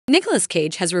Nicolas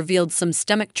Cage has revealed some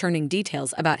stomach-churning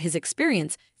details about his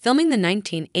experience filming the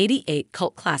 1988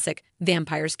 cult classic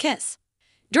Vampire's Kiss.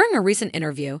 During a recent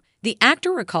interview, the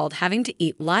actor recalled having to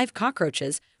eat live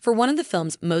cockroaches for one of the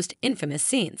film's most infamous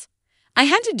scenes. "I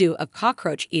had to do a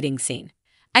cockroach eating scene.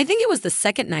 I think it was the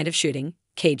second night of shooting,"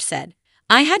 Cage said.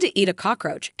 "I had to eat a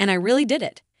cockroach, and I really did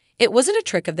it. It wasn't a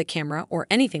trick of the camera or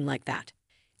anything like that."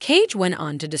 Cage went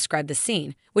on to describe the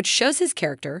scene, which shows his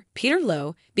character, Peter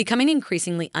Lowe, becoming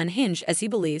increasingly unhinged as he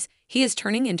believes he is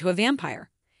turning into a vampire.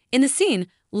 In the scene,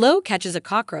 Lowe catches a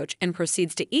cockroach and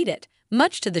proceeds to eat it,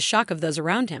 much to the shock of those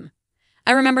around him.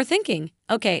 "I remember thinking,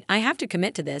 okay, I have to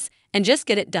commit to this and just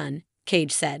get it done,"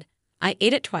 Cage said. "I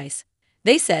ate it twice.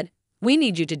 They said, 'We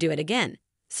need you to do it again.'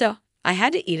 So I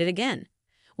had to eat it again."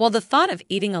 While the thought of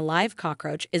eating a live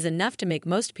cockroach is enough to make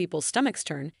most people's stomachs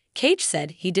turn, Cage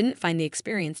said he didn't find the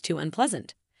experience too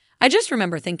unpleasant. "I just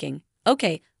remember thinking,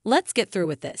 okay, let's get through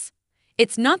with this.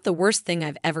 It's not the worst thing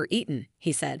I've ever eaten,"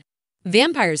 he said.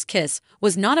 Vampire's Kiss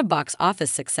was not a box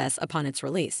office success upon its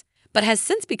release, but has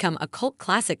since become a cult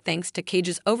classic thanks to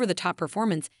Cage's over-the-top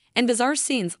performance and bizarre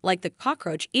scenes like the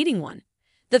cockroach eating one.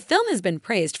 The film has been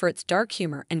praised for its dark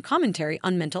humor and commentary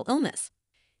on mental illness.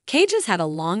 Cage has had a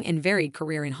long and varied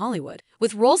career in Hollywood,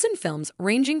 with roles in films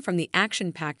ranging from the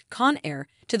action-packed Con Air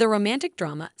to the romantic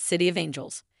drama City of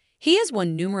Angels. He has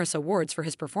won numerous awards for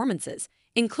his performances,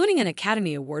 including an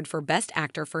Academy Award for Best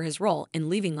Actor for his role in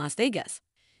Leaving Las Vegas.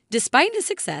 Despite his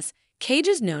success, Cage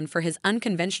is known for his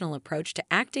unconventional approach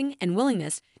to acting and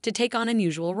willingness to take on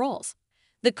unusual roles.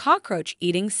 The cockroach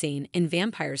eating scene in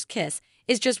Vampire's Kiss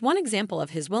is just one example of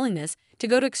his willingness to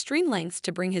go to extreme lengths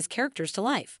to bring his characters to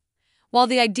life. While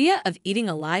the idea of eating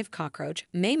a live cockroach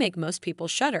may make most people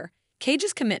shudder,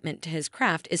 Cage's commitment to his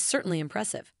craft is certainly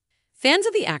impressive. Fans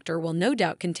of the actor will no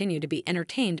doubt continue to be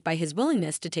entertained by his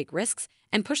willingness to take risks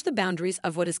and push the boundaries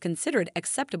of what is considered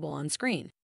acceptable on screen.